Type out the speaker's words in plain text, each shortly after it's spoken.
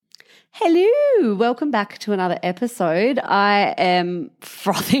Hello, welcome back to another episode. I am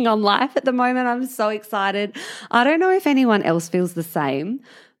frothing on life at the moment. I'm so excited. I don't know if anyone else feels the same,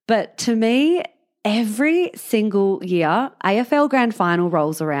 but to me, every single year, AFL Grand Final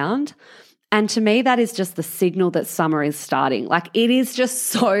rolls around. And to me, that is just the signal that summer is starting. Like, it is just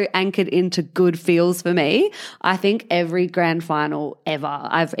so anchored into good feels for me. I think every grand final ever,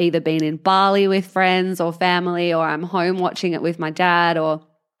 I've either been in Bali with friends or family, or I'm home watching it with my dad or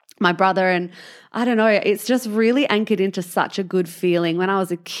my brother, and I don't know, it's just really anchored into such a good feeling. When I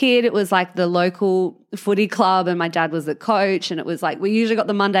was a kid, it was like the local footy club and my dad was the coach, and it was like we usually got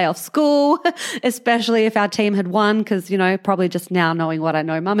the Monday off school, especially if our team had won, because, you know, probably just now knowing what I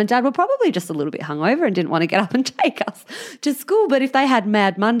know, mum and dad were probably just a little bit hungover and didn't want to get up and take us to school. But if they had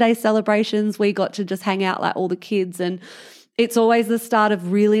Mad Monday celebrations, we got to just hang out like all the kids, and it's always the start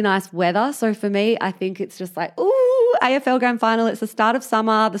of really nice weather. So for me, I think it's just like, ooh, AFL Grand Final. It's the start of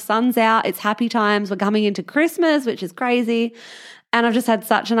summer. The sun's out. It's happy times. We're coming into Christmas, which is crazy. And I've just had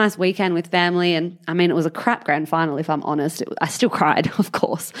such a nice weekend with family. And I mean, it was a crap grand final, if I'm honest. I still cried, of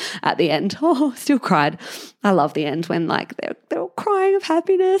course, at the end. Oh, still cried. I love the end when like they're all crying of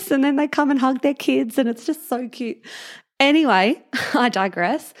happiness and then they come and hug their kids and it's just so cute. Anyway, I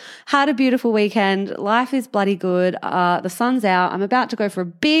digress. Had a beautiful weekend. Life is bloody good. The sun's out. I'm about to go for a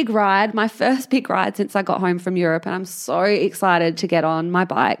big ride, my first big ride since I got home from Europe, and I'm so excited to get on my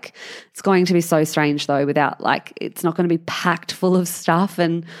bike. It's going to be so strange though, without it's not going to be packed full of stuff,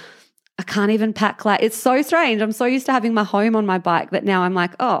 and I can't even pack it's so strange. I'm so used to having my home on my bike that now I'm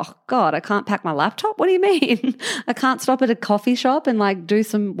like, oh God, I can't pack my laptop. What do you mean? I can't stop at a coffee shop and do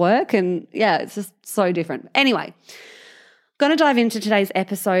some work, and yeah, it's just so different. Anyway, going to dive into today's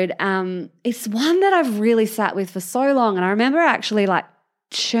episode. It's one that I've really sat with for so long, and I remember actually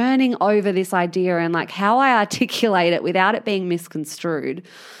churning over this idea and how I articulate it without it being misconstrued.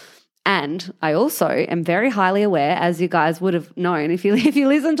 And I also am very highly aware, as you guys would have known if you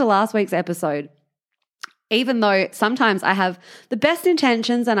listened to last week's episode, even though sometimes I have the best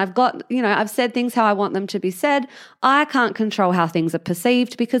intentions and I've said things how I want them to be said, I can't control how things are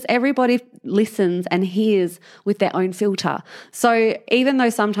perceived because everybody listens and hears with their own filter. So even though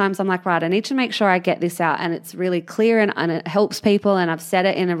sometimes I'm like, right, I need to make sure I get this out and it's really clear and it helps people and I've said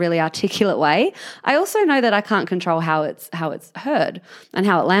it in a really articulate way, I also know that I can't control how it's heard and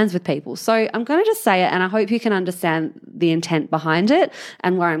how it lands with people. So I'm going to just say it, and I hope you can understand the intent behind it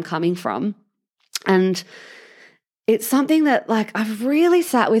and where I'm coming from. And it's something that I've really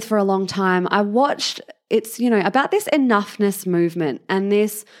sat with for a long time. I watched, it's, about this enoughness movement and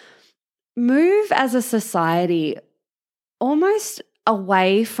this move as a society almost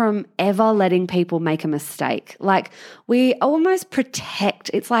away from ever letting people make a mistake. We almost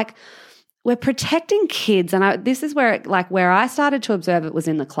protect, it's like we're protecting kids. And this is where where I started to observe it was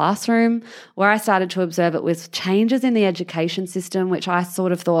in the classroom, where I started to observe it was changes in the education system, which I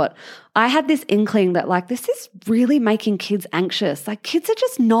sort of thought, I had this inkling that this is really making kids anxious. Kids are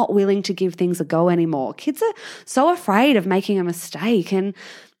just not willing to give things a go anymore. Kids are so afraid of making a mistake. And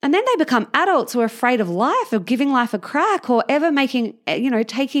then they become adults who are afraid of life, of giving life a crack, or ever making,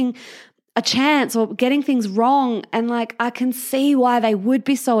 taking a chance or getting things wrong. And I can see why they would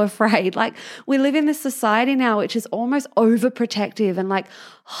be so afraid. We live in this society now which is almost overprotective and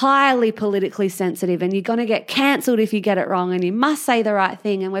highly politically sensitive, and you're going to get cancelled if you get it wrong, and you must say the right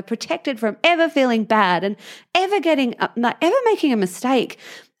thing, and we're protected from ever feeling bad and ever making a mistake.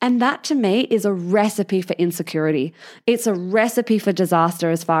 And that to me is a recipe for insecurity. It's a recipe for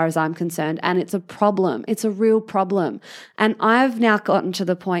disaster as far as I'm concerned. And it's a problem. It's a real problem. And I've now gotten to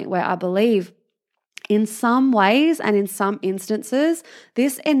the point where I believe in some ways and in some instances,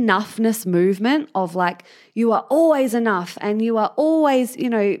 this enoughness movement of you are always enough and you are always,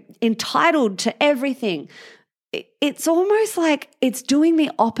 entitled to everything. It's almost it's doing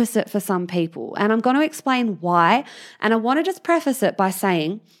the opposite for some people. And I'm going to explain why. And I want to just preface it by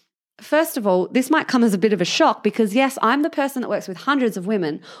saying, first of all, this might come as a bit of a shock because, yes, I'm the person that works with hundreds of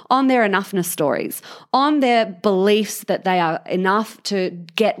women on their enoughness stories, on their beliefs that they are enough to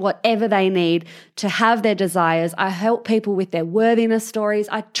get whatever they need, to have their desires. I help people with their worthiness stories.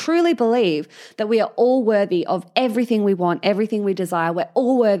 I truly believe that we are all worthy of everything we want, everything we desire. We're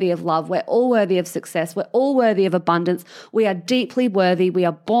all worthy of love. We're all worthy of success. We're all worthy of abundance. We are deeply worthy. We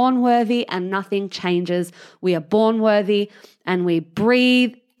are born worthy and nothing changes. We are born worthy and we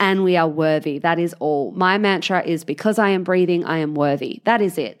breathe and we are worthy. That is all. My mantra is because I am breathing, I am worthy. That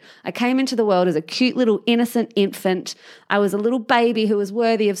is it. I came into the world as a cute little innocent infant. I was a little baby who was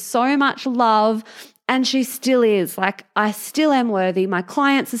worthy of so much love And she still is. Like, I still am worthy. My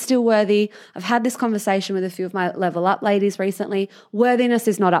clients are still worthy. I've had this conversation with a few of my Level Up ladies recently. Worthiness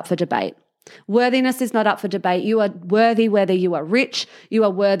is not up for debate. Worthiness is not up for debate. You are worthy whether you are rich. You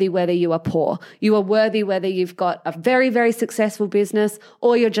are worthy whether you are poor. You are worthy whether you've got a very, very successful business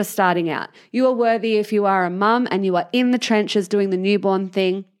or you're just starting out. You are worthy if you are a mum and you are in the trenches doing the newborn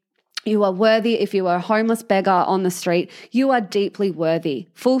thing. You are worthy if you are a homeless beggar on the street. You are deeply worthy.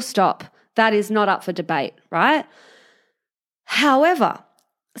 Full stop. That is not up for debate, right? However,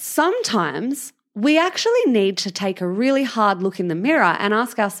 sometimes we actually need to take a really hard look in the mirror and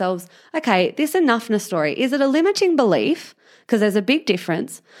ask ourselves, okay, this enoughness story, is it a limiting belief? Because there's a big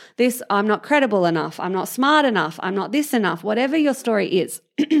difference. This, I'm not credible enough, I'm not smart enough, I'm not this enough, whatever your story is.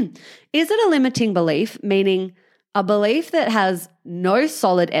 Is it a limiting belief, meaning a belief that has no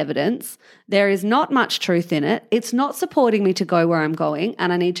solid evidence, there is not much truth in it, it's not supporting me to go where I'm going,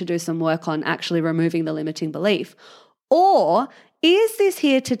 and I need to do some work on actually removing the limiting belief? Or is this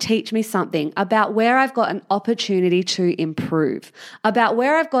here to teach me something about where I've got an opportunity to improve, about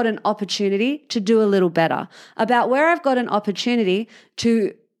where I've got an opportunity to do a little better, about where I've got an opportunity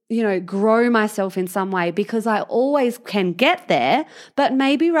to grow myself in some way, because I always can get there. But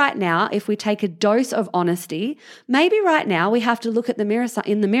maybe right now, if we take a dose of honesty, maybe right now we have to look at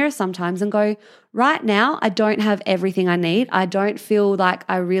in the mirror sometimes and go, right now, I don't have everything I need. I don't feel like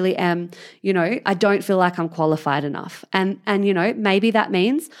I really am, I don't feel like I'm qualified enough. And maybe that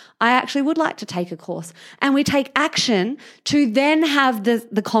means I actually would like to take a course. And we take action to then have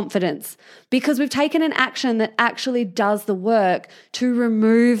the confidence, because we've taken an action that actually does the work to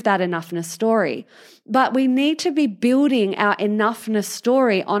remove that enoughness story. But we need to be building our enoughness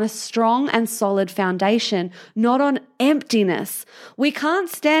story on a strong and solid foundation, not on emptiness. We can't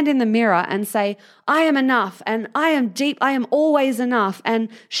stand in the mirror and say, I am enough and I am deep, I am always enough, and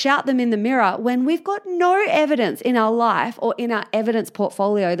shout them in the mirror when we've got no evidence in our life or in our evidence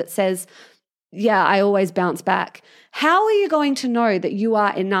portfolio that says, yeah, I always bounce back. How are you going to know that you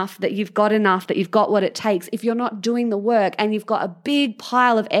are enough, that you've got what it takes, if you're not doing the work and you've got a big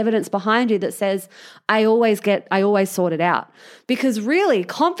pile of evidence behind you that says, I always sort it out? Because really,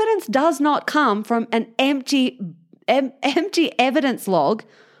 confidence does not come from an empty evidence log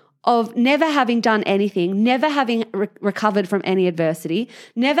of never having done anything, never having recovered from any adversity,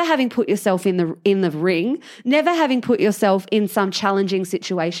 never having put yourself in the ring, never having put yourself in some challenging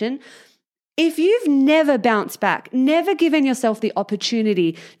situation. If you've never bounced back, never given yourself the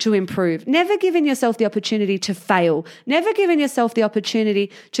opportunity to improve, never given yourself the opportunity to fail, never given yourself the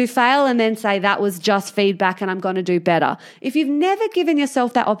opportunity to fail and then say that was just feedback and I'm going to do better. If you've never given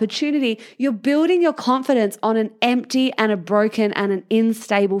yourself that opportunity, you're building your confidence on an empty and a broken and an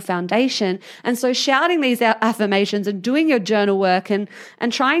unstable foundation. And so shouting these affirmations and doing your journal work and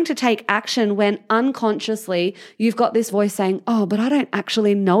trying to take action when unconsciously you've got this voice saying, oh, but I don't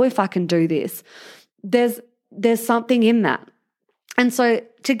actually know if I can do this. There's something in that. And so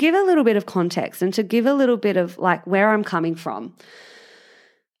to give a little bit of context and to give a little bit of like where I'm coming from,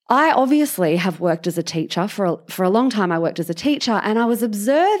 I obviously have worked as a teacher for a long time. I worked as a teacher and I was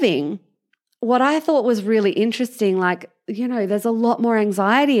observing what I thought was really interesting. Like, there's a lot more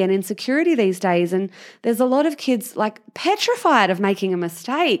anxiety and insecurity these days. And there's a lot of kids like petrified of making a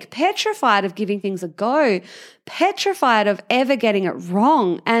mistake, petrified of giving things a go, petrified of ever getting it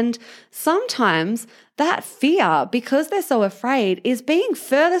wrong. And sometimes that fear, because they're so afraid, is being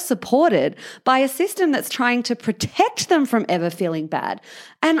further supported by a system that's trying to protect them from ever feeling bad.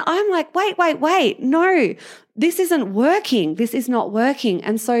 And I'm like, wait, no, this isn't working. This is not working.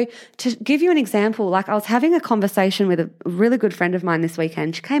 And so to give you an example, like I was having a conversation with a really good friend of mine this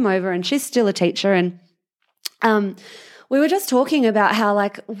weekend. She came over and she's still a teacher, and we were just talking about how,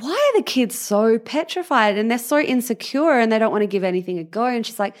 like, why are the kids so petrified and they're so insecure and they don't want to give anything a go? And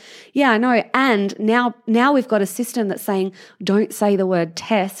she's like, yeah, I know. And now we've got a system that's saying, don't say the word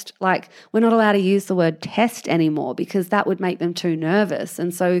test. Like, we're not allowed to use the word test anymore because that would make them too nervous.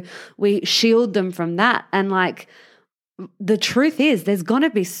 And so we shield them from that. And like, the truth is there's going to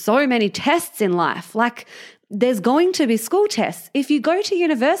be so many tests in life. Like, there's going to be school tests. If you go to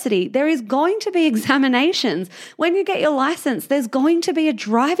university, there is going to be examinations. When you get your license, there's going to be a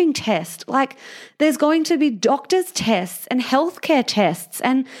driving test. Like, there's going to be doctor's tests and healthcare tests,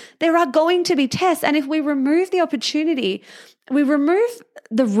 and there are going to be tests. And if we remove the opportunity, we remove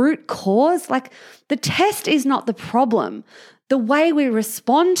the root cause, like, the test is not the problem. The way we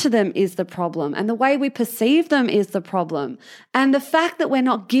respond to them is the problem, and the way we perceive them is the problem. And the fact that we're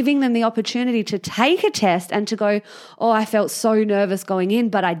not giving them the opportunity to take a test and to go, oh, I felt so nervous going in,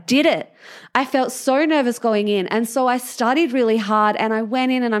 but I did it. I felt so nervous going in. And so I studied really hard and I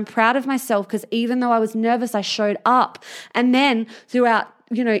went in, and I'm proud of myself because even though I was nervous, I showed up. And then throughout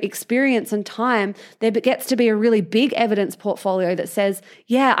experience and time, there gets to be a really big evidence portfolio that says,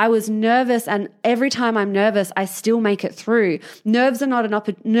 yeah, I was nervous, and every time I'm nervous, I still make it through. Nerves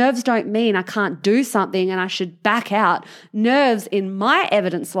don't mean I can't do something and I should back out. Nerves in my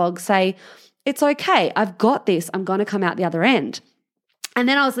evidence log say, it's okay, I've got this, I'm going to come out the other end. And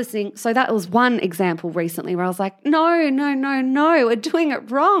then I was listening. So that was one example recently where I was like, no, we're doing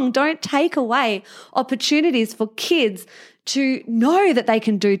it wrong. Don't take away opportunities for kids to know that they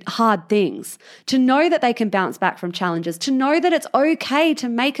can do hard things, to know that they can bounce back from challenges, to know that it's okay to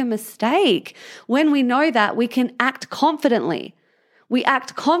make a mistake. When we know that, we can act confidently. We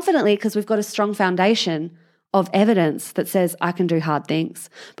act confidently because we've got a strong foundation of evidence that says I can do hard things,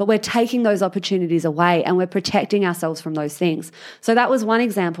 but we're taking those opportunities away and we're protecting ourselves from those things. So that was one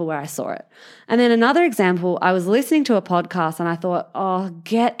example where I saw it. And then another example, I was listening to a podcast and I thought, oh,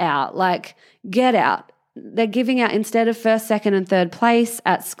 get out. They're giving out, instead of first, second, and third place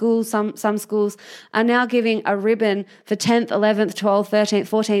at school, some schools are now giving a ribbon for 10th, 11th, 12th, 13th,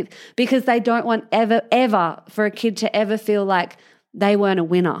 14th, because they don't want ever for a kid to ever feel like they weren't a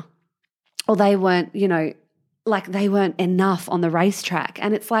winner or they weren't, like they weren't enough on the racetrack.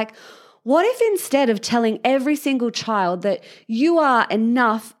 And it's like, what if instead of telling every single child that you are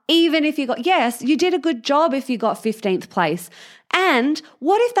enough, even if you did a good job if you got 15th place. And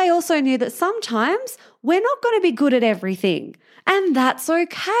what if they also knew that sometimes we're not going to be good at everything, and that's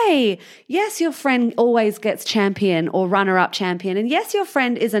okay. Yes, your friend always gets champion or runner-up champion. And yes, your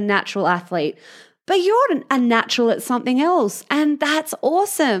friend is a natural athlete, but you're a natural at something else, and that's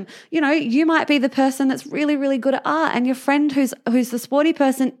awesome. You might be the person that's really, really good at art, and your friend who's the sporty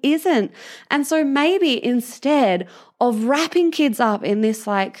person isn't. And so maybe instead of wrapping kids up in this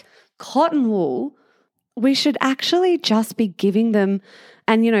like cotton wool, we should actually just be giving them,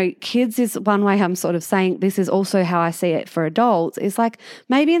 and kids is one way I'm sort of saying this is also how I see it for adults, is like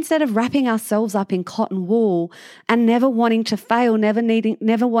maybe instead of wrapping ourselves up in cotton wool and never wanting to fail,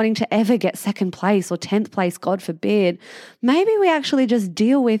 never wanting to ever get second place or 10th place, God forbid, maybe we actually just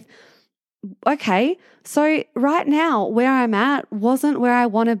deal with, okay, so right now where I'm at wasn't where I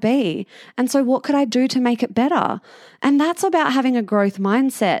want to be. And so what could I do to make it better? And that's about having a growth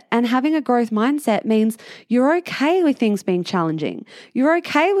mindset. And having a growth mindset means you're okay with things being challenging. You're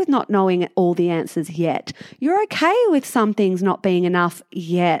okay with not knowing all the answers yet. You're okay with some things not being enough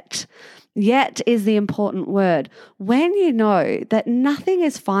yet. Yet is the important word. When you know that nothing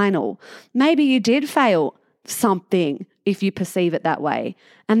is final, maybe you did fail something if you perceive it that way.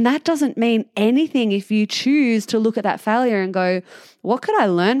 And that doesn't mean anything if you choose to look at that failure and go, what could I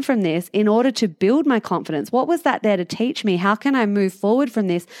learn from this in order to build my confidence? What was that there to teach me? How can I move forward from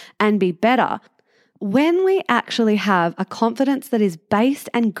this and be better? When we actually have a confidence that is based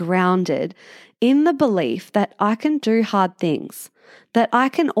and grounded in the belief that I can do hard things, that I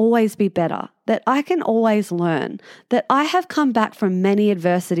can always be better, that I can always learn, that I have come back from many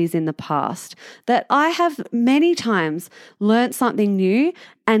adversities in the past, that I have many times learned something new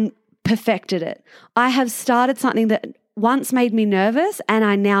and perfected it. I have started something that once made me nervous and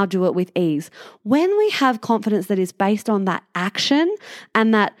I now do it with ease. When we have confidence that is based on that action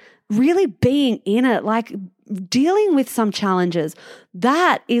and that really being in it, like dealing with some challenges,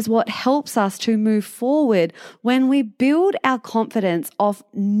 that is what helps us to move forward when we build our confidence off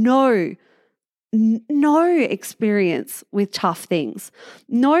no experience with tough things,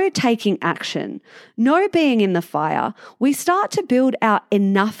 no taking action, no being in the fire. We start to build our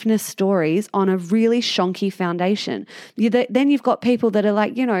enoughness stories on a really shonky foundation. Then you've got people that are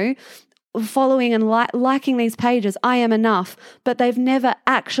like, following and liking these pages, I am enough, but they've never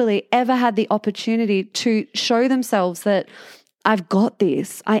actually ever had the opportunity to show themselves that I've got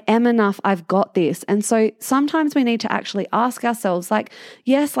this, I am enough, I've got this. And so sometimes we need to actually ask ourselves, like,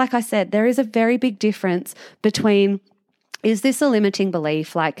 yes, like I said, there is a very big difference between, is this a limiting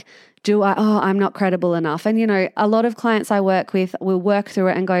belief? Like, I'm not credible enough. And, a lot of clients I work with will work through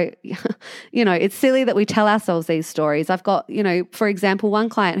it and go, it's silly that we tell ourselves these stories. I've got, for example, one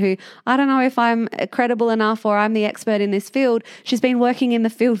client who, I don't know if I'm credible enough or I'm the expert in this field. She's been working in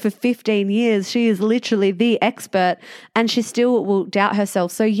the field for 15 years. She is literally the expert and she still will doubt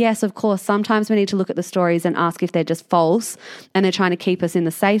herself. So yes, of course, sometimes we need to look at the stories and ask if they're just false and they're trying to keep us in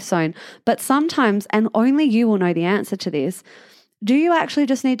the safe zone. But sometimes, and only you will know the answer to this, do you actually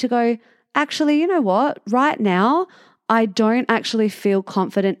just need to go, actually, you know what? Right now, I don't actually feel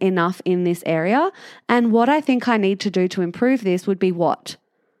confident enough in this area. And what I think I need to do to improve this would be what?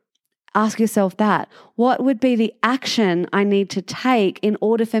 Ask yourself that. What would be the action I need to take in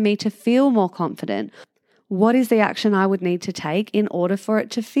order for me to feel more confident? What is the action I would need to take in order for it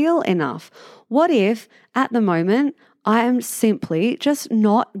to feel enough? What if at the moment I am simply just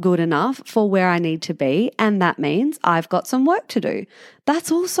not good enough for where I need to be, and that means I've got some work to do?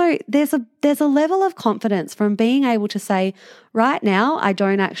 That's also, there's a level of confidence from being able to say, right now I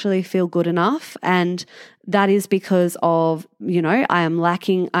don't actually feel good enough, and that is because of, I am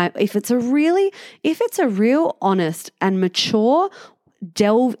lacking. If it's a real honest and mature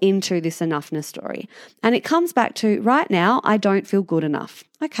delve into this enoughness story. And it comes back to, right now, I don't feel good enough.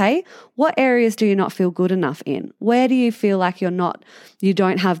 Okay, what areas do you not feel good enough in? Where do you feel like you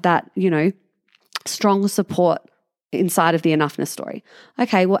don't have that, strong support inside of the enoughness story?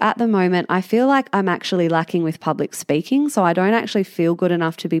 Okay, well, at the moment, I feel like I'm actually lacking with public speaking, so I don't actually feel good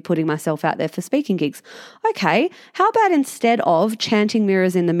enough to be putting myself out there for speaking gigs. Okay, how about instead of chanting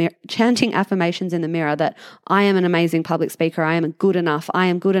affirmations in the mirror that I am an amazing public speaker, I am good enough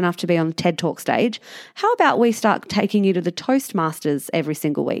to be on the TED Talk stage, how about we start taking you to the Toastmasters every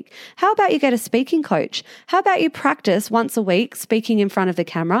single week? How about you get a speaking coach? How about you practice once a week speaking in front of the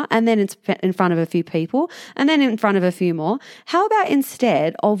camera, and then in front of a few people, and then in front of a few more? How about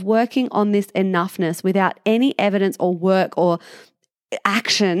instead of working on this enough-ness without any evidence or work or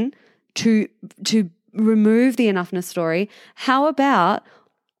action to remove the enough-ness story, how about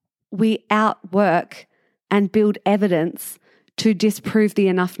we outwork and build evidence to disprove the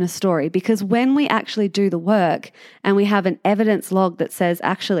enough-ness story? Because when we actually do the work and we have an evidence log that says,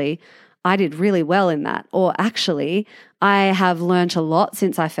 actually, I did really well in that, or actually, I have learned a lot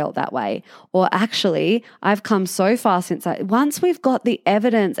since I felt that way, or actually, I've come so far once we've got the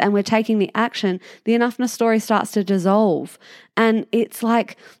evidence and we're taking the action, the enoughness story starts to dissolve. And it's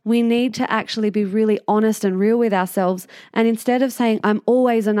like we need to actually be really honest and real with ourselves. And instead of saying, I'm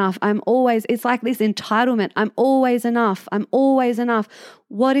always enough, it's like this entitlement, I'm always enough.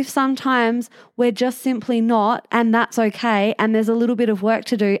 What if sometimes we're just simply not, and that's okay, and there's a little bit of work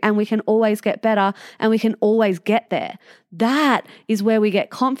to do, and we can always get better, and we can always get there? That is where we get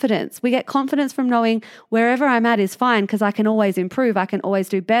confidence. We get confidence from knowing wherever I'm at is fine, because I can always improve, I can always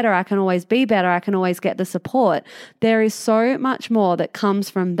do better, I can always be better, I can always get the support. There is so much more that comes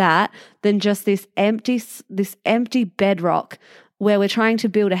from that than just this empty bedrock where we're trying to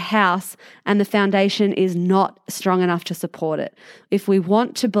build a house and the foundation is not strong enough to support it. If we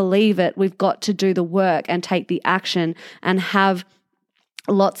want to believe it, we've got to do the work and take the action and have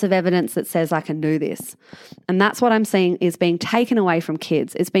lots of evidence that says I can do this. And that's what I'm seeing is being taken away from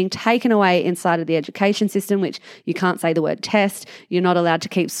kids. It's being taken away inside of the education system, which you can't say the word test. You're not allowed to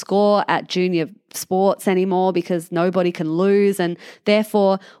keep score at junior sports anymore because nobody can lose. And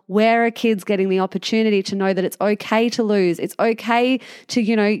therefore, where are kids getting the opportunity to know that it's okay to lose? It's okay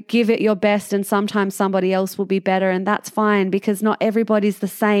to, give it your best, and sometimes somebody else will be better, and that's fine because not everybody's the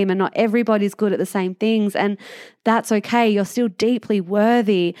same and not everybody's good at the same things. And that's okay. You're still deeply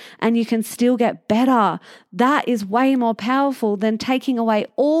worthy and you can still get better. That is way more powerful than taking away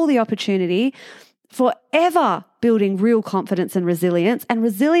all the opportunity for ever building real confidence and resilience. And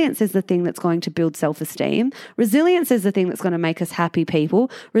resilience is the thing that's going to build self-esteem. Resilience is the thing that's going to make us happy people.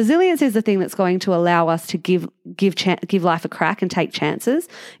 Resilience is the thing that's going to allow us to give life a crack and take chances.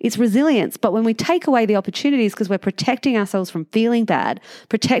 It's resilience. But when we take away the opportunities because we're protecting ourselves from feeling bad,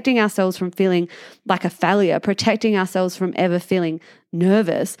 protecting ourselves from feeling like a failure, protecting ourselves from ever feeling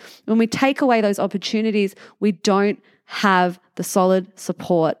nervous, when we take away those opportunities, we don't have the solid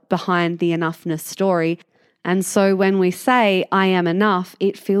support behind the enoughness story. And so when we say, I am enough,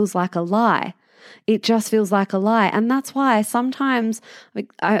 it feels like a lie. It just feels like a lie. And that's why sometimes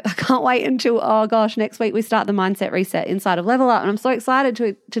I can't wait until, next week we start the mindset reset inside of Level Up. And I'm so excited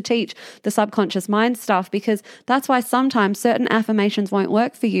to teach the subconscious mind stuff, because that's why sometimes certain affirmations won't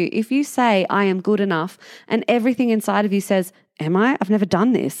work for you. If you say, I am good enough, and everything inside of you says, am I? I've never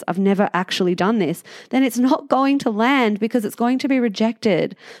done this. I've never actually done this. Then it's not going to land because it's going to be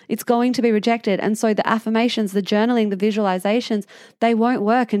rejected. It's going to be rejected. And so the affirmations, the journaling, the visualizations, they won't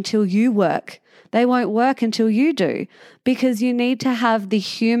work until you work. They won't work until you do, because you need to have the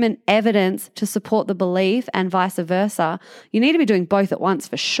human evidence to support the belief and vice versa. You need to be doing both at once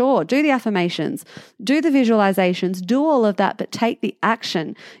for sure. Do the affirmations, do the visualizations, do all of that, but take the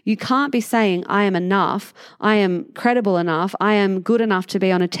action. You can't be saying, I am enough, I am credible enough, I am good enough to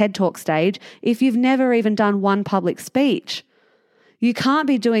be on a TED Talk stage if you've never even done one public speech. You can't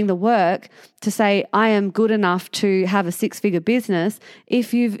be doing the work to say, I am good enough to have a 6-figure business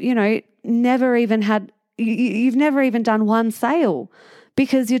if you've, never even had you've never even done one sale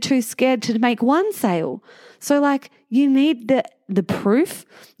because you're too scared to make one sale. So like you need the proof,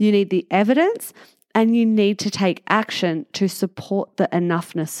 you need the evidence, and you need to take action to support the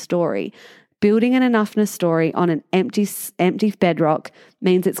enoughness story. Building an enoughness story on an empty bedrock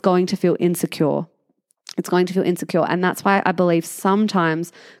means it's going to feel insecure. It's going to feel insecure. And that's why I believe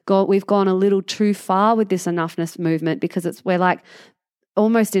sometimes we've gone a little too far with this enoughness movement, because we're like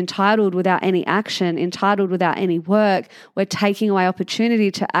almost entitled without any action, entitled without any work. We're taking away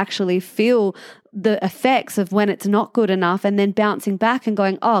opportunity to actually feel the effects of when it's not good enough, and then bouncing back and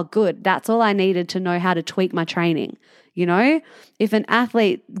going, oh, good, that's all I needed to know how to tweak my training. You know, if an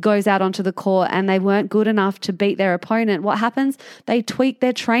athlete goes out onto the court and they weren't good enough to beat their opponent, what happens? They tweak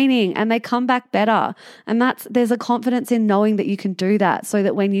their training and they come back better. And there's a confidence in knowing that you can do that, so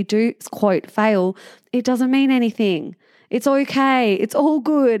that when you do, quote, fail, it doesn't mean anything. It's okay. It's all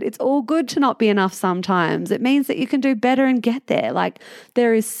good. It's all good to not be enough sometimes. It means that you can do better and get there. Like,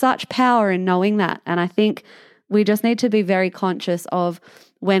 there is such power in knowing that. And I think we just need to be very conscious of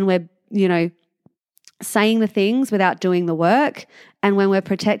when we're, saying the things without doing the work, and when we're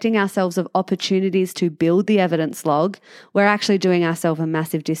protecting ourselves of opportunities to build the evidence log, we're actually doing ourselves a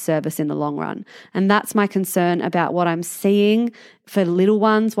massive disservice in the long run. And that's my concern about what I'm seeing for little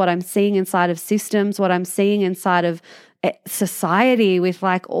ones, what I'm seeing inside of systems, what I'm seeing inside of society, with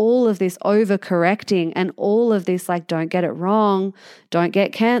like all of this overcorrecting and all of this like, don't get it wrong, don't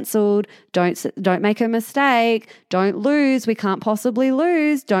get cancelled, don't make a mistake, don't lose, we can't possibly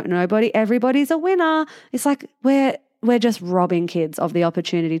lose, everybody's a winner. It's like we're just robbing kids of the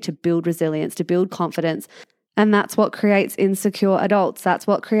opportunity to build resilience, to build confidence. And that's what creates insecure adults. That's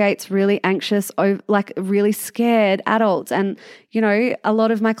what creates really anxious, like really scared adults. And, a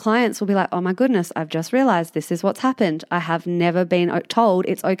lot of my clients will be like, oh my goodness, I've just realized this is what's happened. I have never been told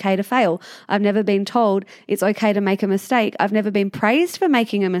it's okay to fail. I've never been told it's okay to make a mistake. I've never been praised for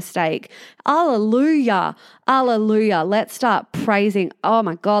making a mistake. Alleluia. Alleluia. Let's start praising. Oh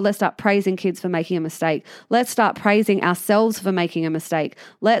my God, let's start praising kids for making a mistake. Let's start praising ourselves for making a mistake.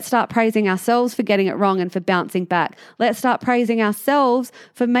 Let's start praising ourselves for getting it wrong and for bouncing back. Let's start praising ourselves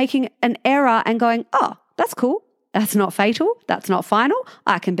for making an error and going, oh, that's cool. That's not fatal. That's not final.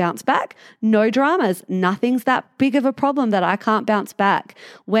 I can bounce back. No dramas. Nothing's that big of a problem that I can't bounce back.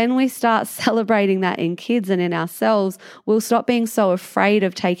 When we start celebrating that in kids and in ourselves, we'll stop being so afraid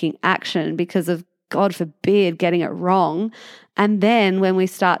of taking action because of, God forbid, getting it wrong. And then when we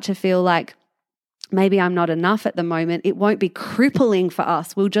start to feel like, maybe I'm not enough at the moment, it won't be crippling for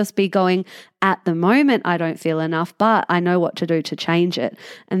us. We'll just be going, at the moment, I don't feel enough, but I know what to do to change it.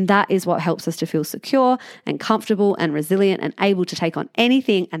 And that is what helps us to feel secure and comfortable and resilient and able to take on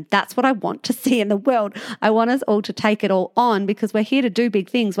anything. And that's what I want to see in the world. I want us all to take it all on, because we're here to do big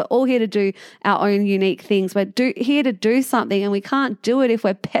things. We're all here to do our own unique things. We're here to do something, and we can't do it if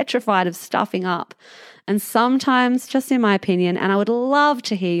we're petrified of stuffing up. And sometimes, just in my opinion, and I'd love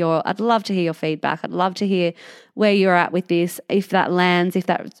to hear your feedback. I'd love to hear where you're at with this, if that lands, if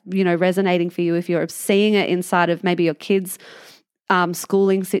that's, resonating for you, if you're seeing it inside of maybe your kids'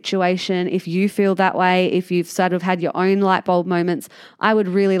 schooling situation, if you feel that way, if you've sort of had your own light bulb moments. I would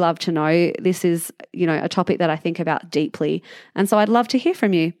really love to know. This is, a topic that I think about deeply. And so I'd love to hear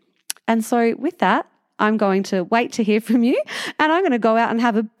from you. And so with that, I'm going to wait to hear from you, and I'm going to go out and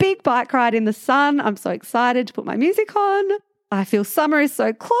have a big bike ride in the sun. I'm so excited to put my music on. I feel summer is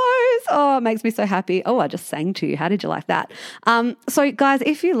so close. Oh, it makes me so happy. Oh, I just sang to you. How did you like that? So guys,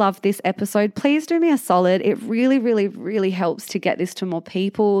 if you loved this episode, please do me a solid. It really, really, really helps to get this to more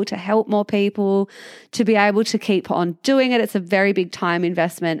people, to help more people, to be able to keep on doing it. It's a very big time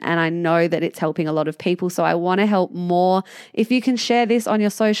investment, and I know that it's helping a lot of people. So I want to help more. If you can share this on your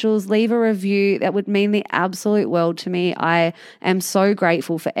socials, leave a review. That would mean the absolute world to me. I am so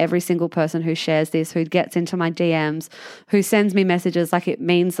grateful for every single person who shares this, who gets into my DMs, who sends me messages. Like, it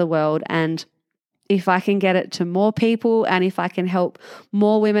means the world. And if I can get it to more people, and if I can help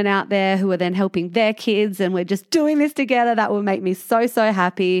more women out there who are then helping their kids, and we're just doing this together, that will make me so, so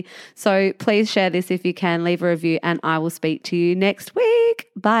happy. So please share this if you can, leave a review, and I will speak to you next week.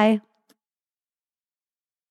 Bye.